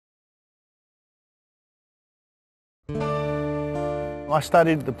I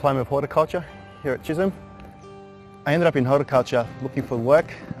studied the Diploma of Horticulture here at Chisholm. I ended up in horticulture looking for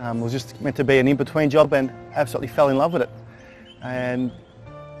work. It was just meant to be an in-between job and absolutely fell in love with it. And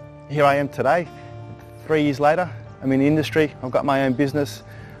here I am today, 3 years later. I'm in the industry, I've got my own business.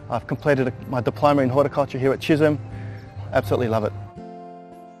 I've completed my diploma in horticulture here at Chisholm. Absolutely love it.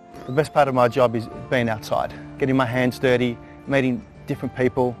 The best part of my job is being outside, getting my hands dirty, meeting different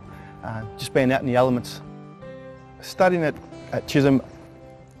people, just being out in the elements. Studying at Chisholm,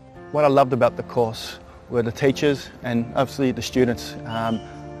 what I loved about the course were the teachers and obviously the students.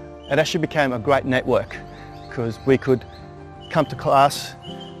 It actually became a great network because we could come to class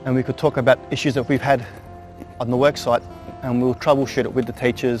and we could talk about issues that we've had on the work site, and we'll troubleshoot it with the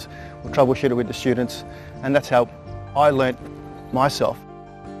teachers, we'll troubleshoot it with the students, and that's how I learnt myself.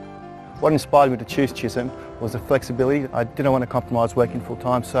 What inspired me to choose Chisholm was the flexibility. I didn't want to compromise working full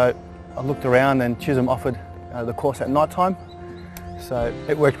time, so I looked around and Chisholm offered the course at night time. So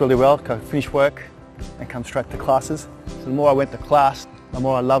it worked really well. I could finish work and come straight to classes. So the more I went to class, the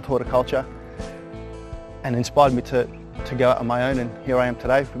more I loved horticulture, and inspired me to go out on my own, and here I am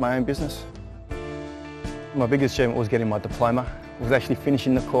today with my own business. My biggest achievement was getting my diploma. It was actually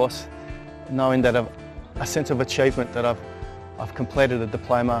finishing the course, knowing that a sense of achievement that I've completed a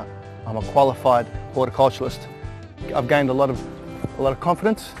diploma. I'm a qualified horticulturalist. I've gained a lot of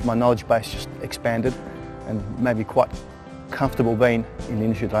confidence. My knowledge base just expanded and made me quite comfortable being in the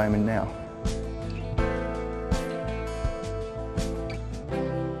industry that I am in now.